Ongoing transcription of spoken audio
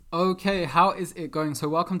Okay, how is it going? So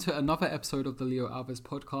welcome to another episode of the Leo Alves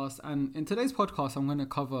podcast. And in today's podcast, I'm going to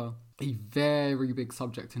cover a very big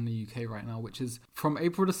subject in the UK right now, which is from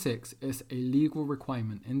April the 6th, it's a legal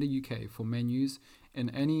requirement in the UK for menus in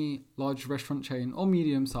any large restaurant chain or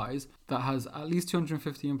medium size that has at least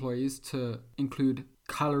 250 employees to include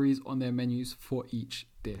calories on their menus for each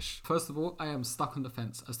dish. First of all, I am stuck on the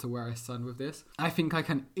fence as to where I stand with this. I think I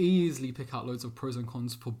can easily pick out loads of pros and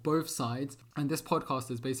cons for both sides. And this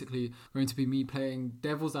podcast is basically going to be me playing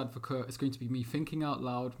devil's advocate. It's going to be me thinking out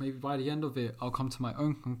loud. Maybe by the end of it, I'll come to my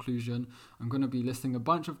own conclusion. I'm going to be listing a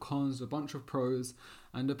bunch of cons, a bunch of pros,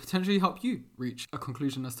 and potentially help you reach a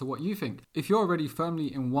conclusion as to what you think. If you're already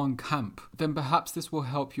firmly in one camp, then perhaps this will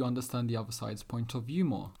help you understand the other side's point of view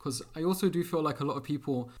more. Because I also do feel like a lot of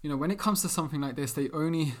people, when it comes to something like this, they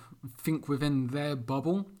only think within their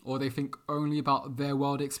bubble, or they think only about their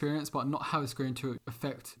world experience, but not how it's going to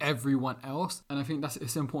affect everyone else. And I think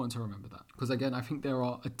it's important to remember that. Because again, I think there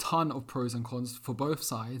are a ton of pros and cons for both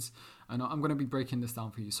sides. And I'm going to be breaking this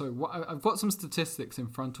down for you. So I've got some statistics in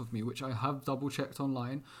front of me, which I have double checked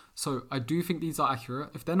online. So I do think these are accurate.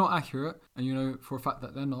 If they're not accurate, and you know for a fact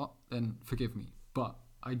that they're not, then forgive me. But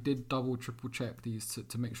I did triple check these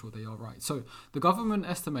to make sure they are right. So the government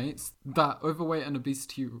estimates that overweight and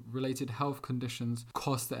obesity related health conditions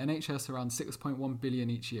cost the NHS around 6.1 billion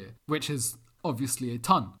each year, which is obviously a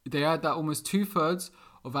ton. They add that almost 2/3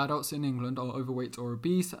 of adults in England are overweight or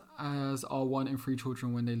obese, as are 1 in 3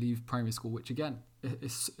 children when they leave primary school, which again,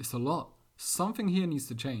 it's a lot. Something here needs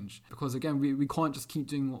to change because again, we can't just keep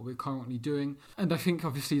doing what we're currently doing. And I think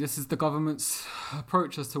obviously this is the government's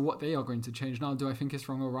approach as to what they are going to change. Now, do I think it's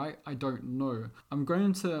wrong or right? I don't know.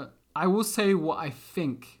 I will say what I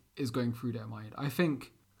think is going through their mind. I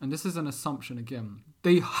think, and this is an assumption again,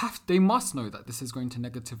 they must know that this is going to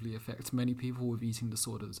negatively affect many people with eating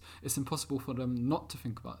disorders. It's impossible for them not to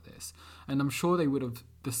think about this. And I'm sure they would have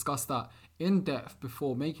discussed that in depth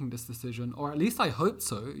before making this decision, or at least I hope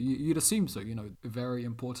so. You'd assume so, a very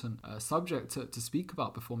important subject to speak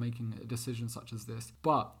about before making a decision such as this.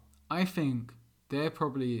 But I think they're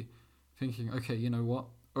probably thinking, okay, you know what?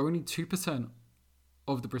 Only 2%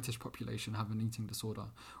 of the British population have an eating disorder,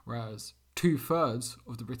 whereas 2/3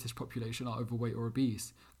 of the British population are overweight or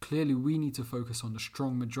obese. Clearly, we need to focus on the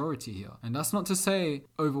strong majority here. And that's not to say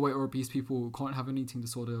overweight or obese people can't have an eating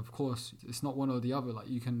disorder. Of course, it's not one or the other. Like,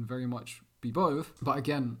 you can very much be both. But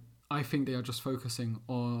again, I think they are just focusing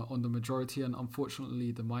on the majority and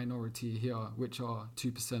unfortunately the minority here, which are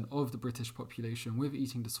 2% of the British population with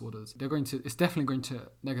eating disorders. It's definitely going to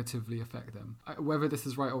negatively affect them. Whether this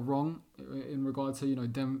is right or wrong in regard to,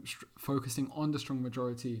 them focusing on the strong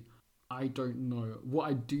majority, I don't know. What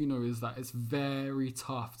I do know is that it's very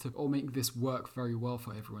tough to make this work very well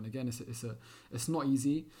for everyone. Again, it's not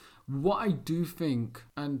easy. What I do think,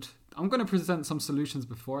 and I'm going to present some solutions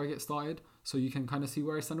before I get started, so you can kind of see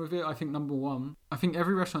where I stand with it. I think number one, I think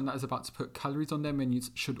every restaurant that is about to put calories on their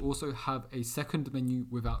menus should also have a second menu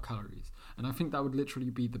without calories. And I think that would literally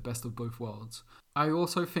be the best of both worlds. I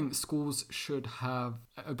also think schools should have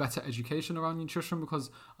a better education around nutrition, because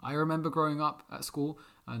I remember growing up at school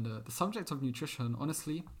and the subject of nutrition,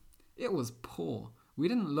 honestly, it was poor. We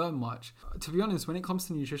didn't learn much. To be honest, when it comes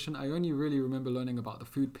to nutrition, I only really remember learning about the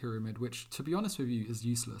food pyramid, which, to be honest with you, is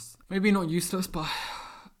useless. Maybe not useless, but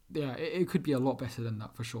yeah, it could be a lot better than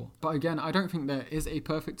that for sure. But again, I don't think there is a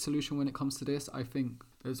perfect solution when it comes to this. I think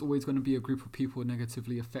there's always going to be a group of people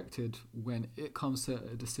negatively affected when it comes to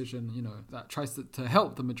a decision, that tries to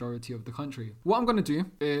help the majority of the country. What I'm going to do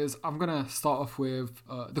is I'm going to start off with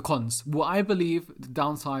the cons. What I believe the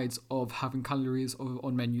downsides of having calories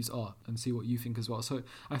on menus are, and see what you think as well. So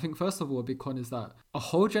I think first of all, a big con is that a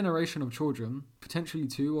whole generation of children, potentially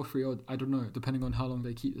 2 or 3, or I don't know, depending on how long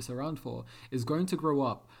they keep this around for, is going to grow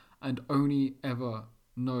up and only ever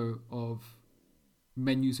know of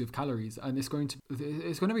menus with calories, and it's going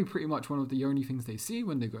to be pretty much one of the only things they see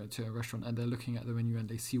when they go to a restaurant and they're looking at the menu and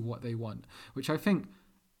they see what they want, which I think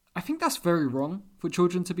that's very wrong for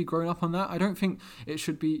children to be growing up on that. I don't think it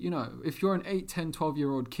should be, if you're an 8, 10,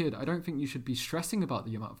 12-year-old kid, I don't think you should be stressing about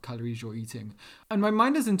the amount of calories you're eating. And my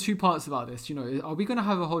mind is in 2 parts about this. Are we going to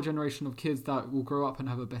have a whole generation of kids that will grow up and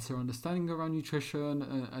have a better understanding around nutrition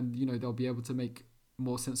and they'll be able to make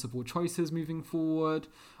more sensible choices moving forward?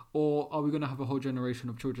 Or are we going to have a whole generation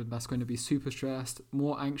of children that's going to be super stressed,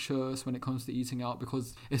 more anxious when it comes to eating out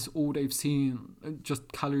because it's all they've seen,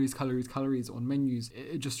 just calories on menus?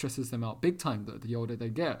 It just stresses them out big time the older they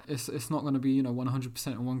get. It's not going to be, 100%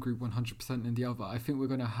 in one group, 100% in the other. I think we're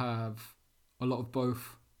going to have a lot of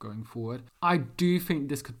both going forward. I do think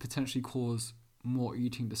this could potentially cause more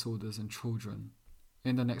eating disorders in children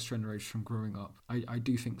in the next generation growing up. I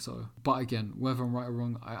do think so. But again, whether I'm right or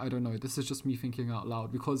wrong, I don't know. This is just me thinking out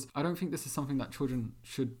loud, because I don't think this is something that children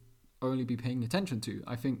should only be paying attention to.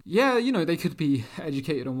 I think, yeah, they could be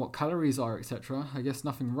educated on what calories are, etc. I guess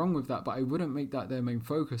nothing wrong with that, but I wouldn't make that their main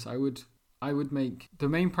focus. I would make the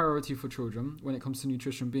main priority for children when it comes to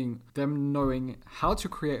nutrition being them knowing how to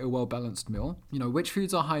create a well-balanced meal. Which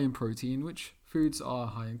foods are high in protein, which foods are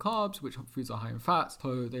high in carbs, which foods are high in fats,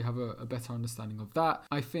 so they have a better understanding of that.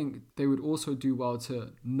 I think they would also do well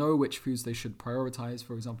to know which foods they should prioritize.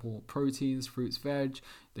 For example, proteins, fruits, veg,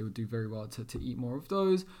 they would do very well to eat more of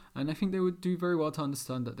those. And I think they would do very well to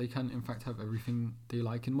understand that they can in fact have everything they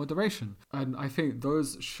like in moderation. And I think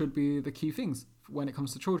those should be the key things when it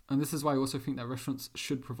comes to children. And this is why I also think that restaurants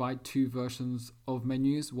should provide two versions of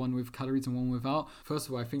menus, one with calories and one without. First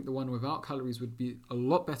of all, I think the one without calories would be a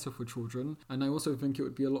lot better for children. And I also think it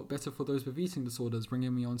would be a lot better for those with eating disorders,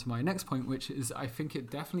 bringing me on to my next point, which is I think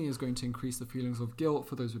it definitely is going to increase the feelings of guilt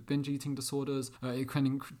for those with binge eating disorders. It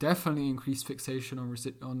can definitely increase fixation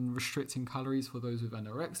on restricting calories for those with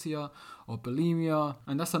anorexia or bulimia.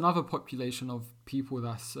 And that's another population of people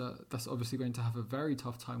that's obviously going to have a very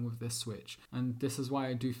tough time with this switch. And this is why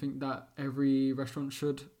I do think that every restaurant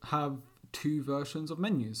should have two versions of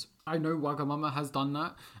menus. I know Wagamama has done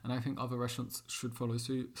that, and I think other restaurants should follow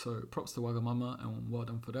suit. So props to Wagamama, and well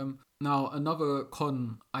done for them. Now, another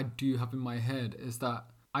con I do have in my head is that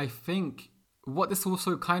I think what this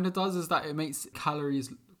also kind of does is that it makes calories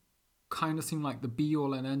kind of seem like the be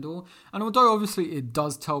all and end all. And although obviously it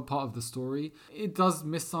does tell part of the story, it does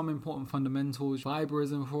miss some important fundamentals. Fiber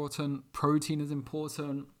is important, protein is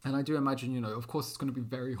important, and I do imagine, of course it's going to be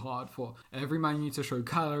very hard for every menu to show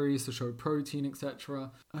calories, to show protein,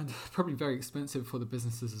 etc. And probably very expensive for the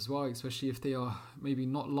businesses as well, especially if they are maybe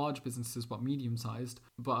not large businesses but medium sized.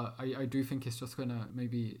 But I do think it's just going to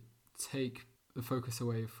maybe take the focus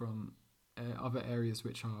away from other areas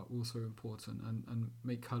which are also important, and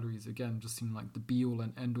make calories again just seem like the be all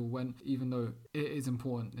and end all, when even though it is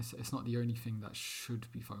important, it's not the only thing that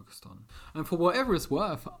should be focused on. And for whatever it's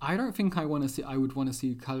worth, I don't think I would want to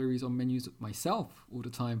see calories on menus myself all the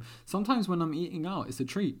time. Sometimes when I'm eating out, it's a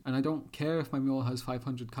treat, and I don't care if my meal has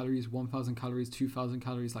 500 calories, 1,000 calories, 2,000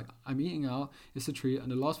 calories. Like, I'm eating out, it's a treat, and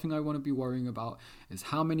the last thing I want to be worrying about is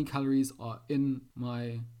how many calories are in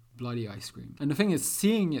my bloody ice cream. And the thing is,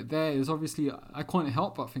 seeing it there is obviously, I can't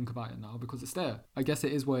help but think about it now because it's there. I guess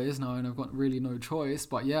it is what it is now, and I've got really no choice.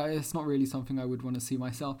 But yeah, it's not really something I would want to see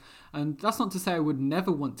myself. And that's not to say I would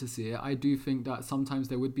never want to see it. I do think that sometimes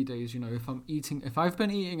there would be days, if I've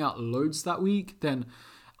been eating out loads that week, then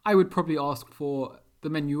I would probably ask for the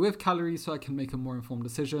menu with calories so I can make a more informed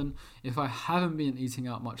decision. If I haven't been eating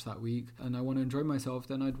out much that week and I want to enjoy myself,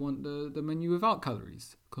 then I'd want the menu without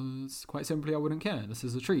calories, because quite simply I wouldn't care. This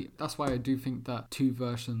is a treat. That's why I do think that two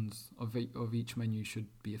versions of each menu should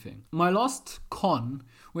be a thing. My last con,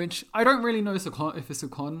 which I don't really know if it's a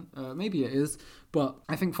con, maybe it is, but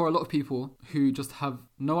I think for a lot of people who just have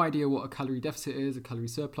no idea what a calorie deficit is, a calorie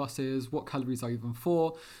surplus is, what calories are even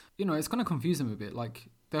for, it's going to confuse them a bit. Like,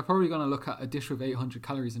 they're probably going to look at a dish with 800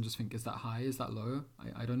 calories and just think, is that high? Is that low?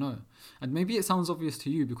 I don't know. And maybe it sounds obvious to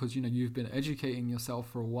you because, you've been educating yourself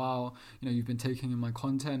for a while. You've been taking in my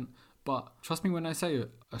content. But trust me when I say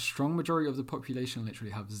it, a strong majority of the population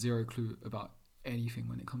literally have zero clue about anything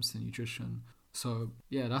when it comes to nutrition. So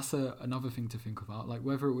yeah, that's another thing to think about. Like,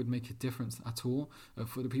 whether it would make a difference at all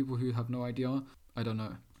for the people who have no idea, I don't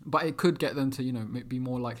know. But it could get them to, be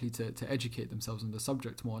more likely to educate themselves on the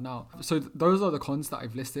subject more now. So those are the cons that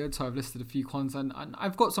I've listed. So I've listed a few cons, and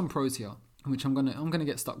I've got some pros here, which I'm gonna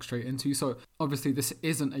get stuck straight into. So obviously this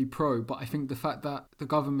isn't a pro, but I think the fact that the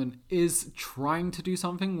government is trying to do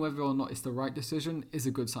something, whether or not it's the right decision, is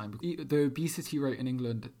a good sign. The obesity rate in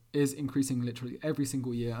England is increasing literally every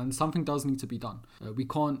single year, and something does need to be done. We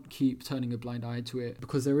can't keep turning a blind eye to it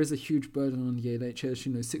because there is a huge burden on the NHS.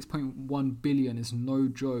 6.1 billion is no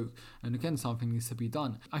joke, and again, something needs to be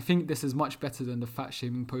done. I think this is much better than the fat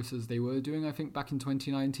shaming posters they were doing, I think, back in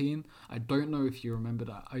 2019. I don't know if you remember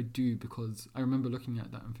that. I do, because I remember looking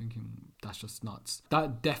at that and thinking, that's just nuts.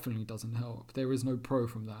 That definitely doesn't help. There is no pro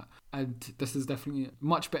from that, and this is definitely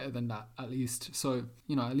much better than that, at least. So,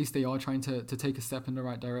 at least they are trying to take a step in the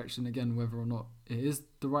right direction. Again, whether or not it is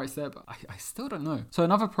the right step, I still don't know. So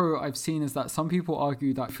another pro I've seen is that some people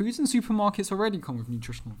argue that foods in supermarkets already come with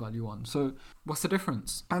nutritional value on. So what's the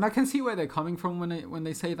difference? And I can see where they're coming from when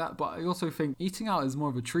they say that, but I also think eating out is more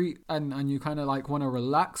of a treat, and you kind of like want to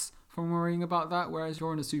relax from worrying about that. Whereas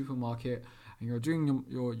you're in a supermarket and you're doing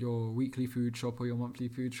your weekly food shop or your monthly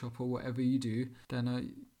food shop or whatever you do,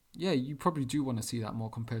 then yeah, you probably do want to see that more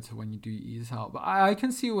compared to when you do eat out. But I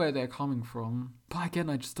can see where they're coming from. But again,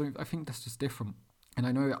 I think that's just different. And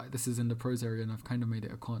I know this is in the pros area and I've kind of made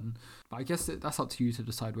it a con. But I guess that's up to you to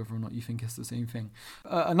decide whether or not you think it's the same thing.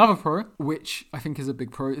 Another pro, which I think is a big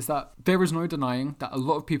pro, is that there is no denying that a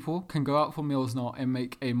lot of people can go out for meals now and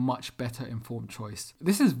make a much better informed choice.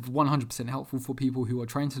 This is 100% helpful for people who are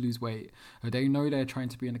trying to lose weight. They know they're trying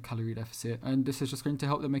to be in a calorie deficit. And this is just going to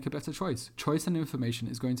help them make a better choice. Choice and information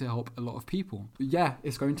is going to help a lot of people. Yeah,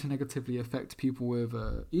 it's going to negatively affect people with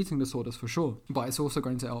eating disorders for sure. But it's also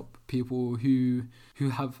going to help people who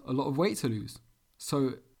have a lot of weight to lose.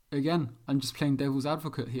 So again, I'm just playing devil's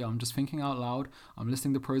advocate here. I'm just thinking out loud. I'm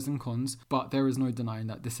listing the pros and cons, but there is no denying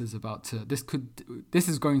that this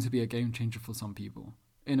is going to be a game changer for some people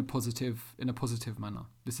in a positive manner.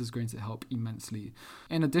 This is going to help immensely.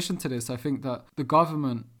 In addition to this, I think that the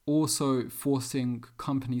government also forcing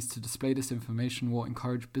companies to display this information will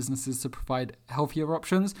encourage businesses to provide healthier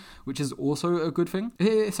options, which is also a good thing.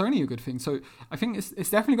 It's only a good thing. So I think it's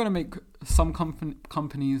definitely going to make some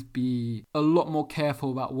companies be a lot more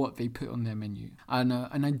careful about what they put on their menu. And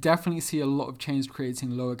I definitely see a lot of chains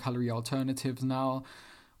creating lower calorie alternatives now,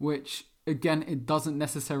 which again, it doesn't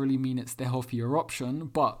necessarily mean it's the healthier option,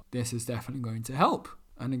 but this is definitely going to help.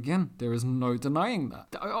 And again, there is no denying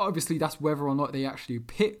that. Obviously, that's whether or not they actually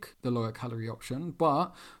pick the lower calorie option.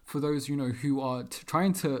 But for those, who are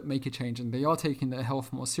trying to make a change and they are taking their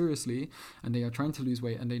health more seriously and they are trying to lose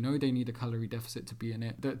weight and they know they need a calorie deficit to be in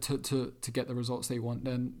it, to get the results they want,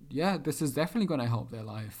 then yeah, this is definitely going to help their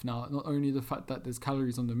life. Now, not only the fact that there's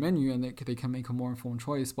calories on the menu and they can make a more informed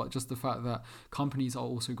choice, but just the fact that companies are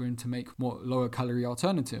also going to make more lower calorie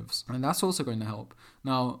alternatives. And that's also going to help.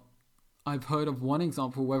 Now, I've heard of one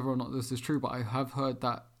example, whether or not this is true, but I have heard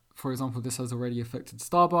that, for example, this has already affected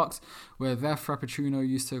Starbucks, where their Frappuccino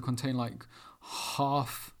used to contain like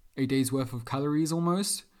half a day's worth of calories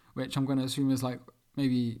almost, which I'm going to assume is like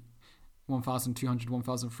maybe 1,200,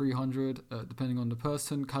 1,300, depending on the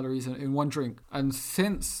person, calories in one drink. And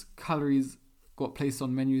since calories got placed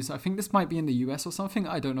on menus, I think this might be in the US or something,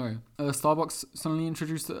 I don't know. Starbucks suddenly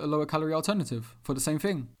introduced a lower calorie alternative for the same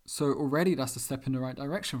thing. So already that's a step in the right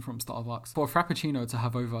direction from Starbucks. For a Frappuccino to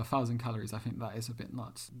have over 1,000 calories, I think that is a bit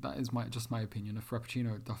nuts. That is just my opinion. A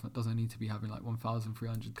Frappuccino doesn't need to be having like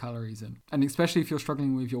 1,300 calories in. And especially if you're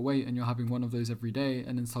struggling with your weight and you're having one of those every day,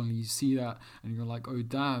 and then suddenly you see that and you're like, oh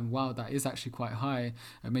damn, wow, that is actually quite high.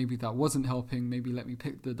 And maybe that wasn't helping. Maybe let me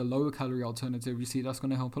pick the lower calorie alternative. You see, that's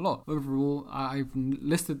going to help a lot. Overall, I've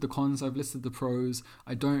listed the cons, I've listed the pros.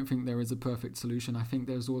 I don't think there is a perfect solution. I think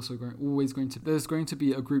there's also there's going to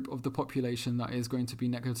be a group of the population that is going to be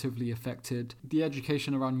negatively affected. The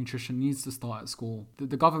education around nutrition needs to start at school.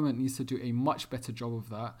 The government needs to do a much better job of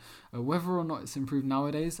that. Whether or not it's improved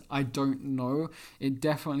nowadays, I don't know. It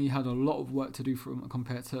definitely had a lot of work to do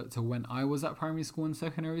compared to when I was at primary school and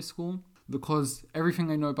secondary school, because everything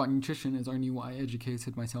I know about nutrition is only what I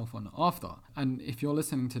educated myself on after. And if you're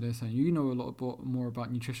listening to this and you know a lot more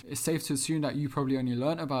about nutrition, it's safe to assume that you probably only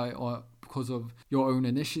learned about it or because of your own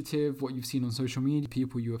initiative, what you've seen on social media,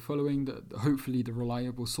 people you are following, hopefully the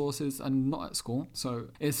reliable sources, and not at school. So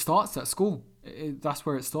it starts at school. That's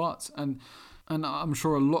where it starts. And I'm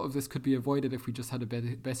sure a lot of this could be avoided if we just had a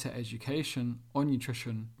better education on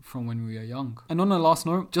nutrition from when we were young. And on a last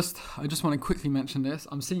note, I just want to quickly mention this.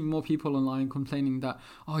 I'm seeing more people online complaining that,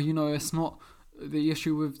 it's not the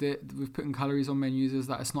issue with putting calories on menus is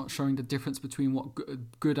that it's not showing the difference between what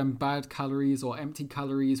good and bad calories or empty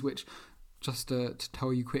calories, which, just to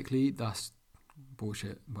tell you quickly, that's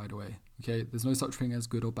bullshit, by the way. Okay, there's no such thing as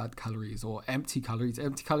good or bad calories or empty calories.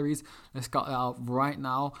 Empty calories, let's get that out right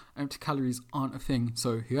now. Empty calories aren't a thing.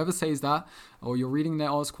 So whoever says that, or you're reading their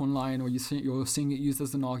article online, or you're seeing it used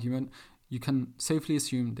as an argument, you can safely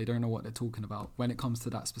assume they don't know what they're talking about when it comes to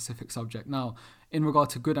that specific subject. Now, in regard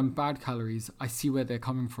to good and bad calories, I see where they're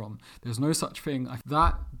coming from. There's no such thing.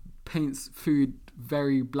 That paints food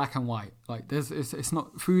very black and white. Like it's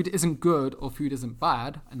not, food isn't good or food isn't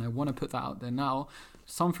bad, and I want to put that out there now.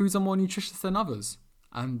 Some foods are more nutritious than others,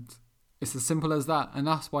 and it's as simple as that. And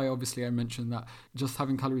that's why obviously I mentioned that just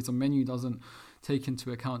having calories on menu doesn't take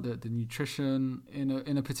into account the nutrition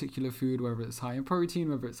in a particular food, whether it's high in protein,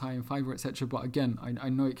 whether it's high in fiber, etc. But again, I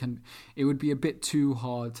know it would be a bit too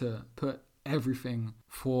hard to put everything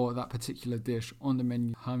for that particular dish on the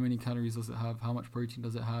menu. How many calories does it have? How much protein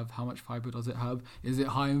does it have? How much fiber does it have? Is it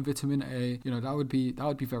high in vitamin A? That would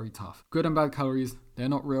be very tough. Good and bad calories, they're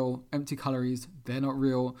not real. Empty calories, they're not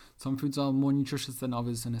real. Some foods are more nutritious than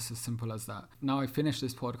others, and it's as simple as that. Now I finished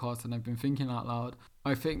this podcast and I've been thinking out loud.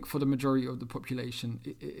 I think for the majority of the population,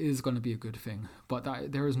 it is going to be a good thing.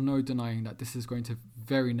 But there is no denying that this is going to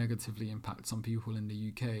very negatively impact some people in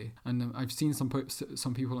the UK. And I've seen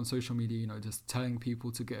some people on social media, just telling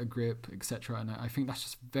people to get a grip, etc. And I think that's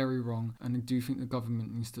just very wrong. And I do think the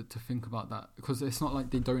government needs to think about that, because it's not like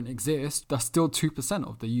they don't exist. That's still 2%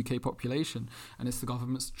 of the UK population. And it's the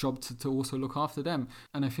government's job to also look after them.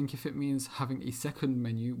 And I think if it means having a second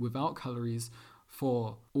menu without calories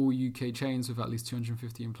for all UK chains with at least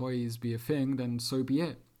 250 employees be a thing, then so be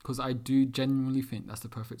it. Because I do genuinely think that's the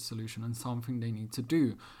perfect solution and something they need to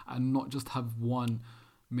do, and not just have one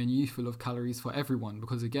menu full of calories for everyone,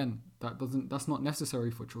 because again, that's not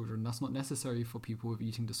necessary for children, that's not necessary for people with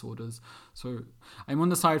eating disorders. So I'm on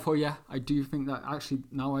the side for, I do think that actually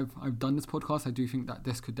now I've done this podcast, I do think that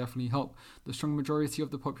this could definitely help the strong majority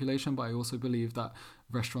of the population, but I also believe that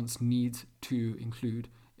restaurants need to include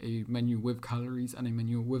a menu with calories and a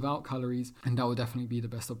menu without calories, and that will definitely be the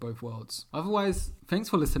best of both worlds. Otherwise, thanks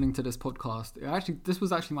for listening to this podcast. This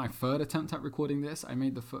was actually my third attempt at recording this. I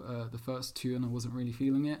made the first two and I wasn't really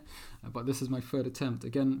feeling it, but this is my third attempt.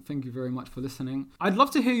 Again, thank you very much for listening. I'd love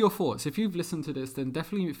to hear your thoughts. If you've listened to this, then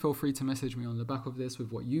definitely feel free to message me on the back of this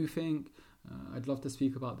with what you think. I'd love to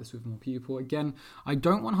speak about this with more people. Again, I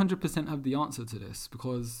don't 100% have the answer to this,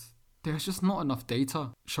 because there's just not enough data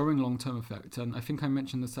showing long-term effect. And I think I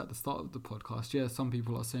mentioned this at the start of the podcast. Yeah, some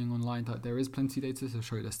people are saying online that there is plenty data to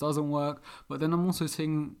show this doesn't work. But then I'm also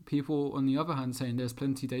seeing people on the other hand saying there's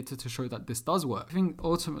plenty data to show that this does work. I think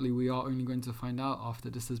ultimately we are only going to find out after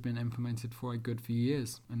this has been implemented for a good few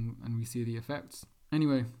years and we see the effects.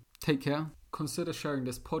 Anyway, take care. Consider sharing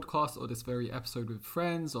this podcast or this very episode with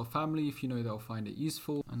friends or family if you know they'll find it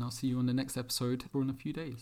useful. And I'll see you on the next episode in a few days.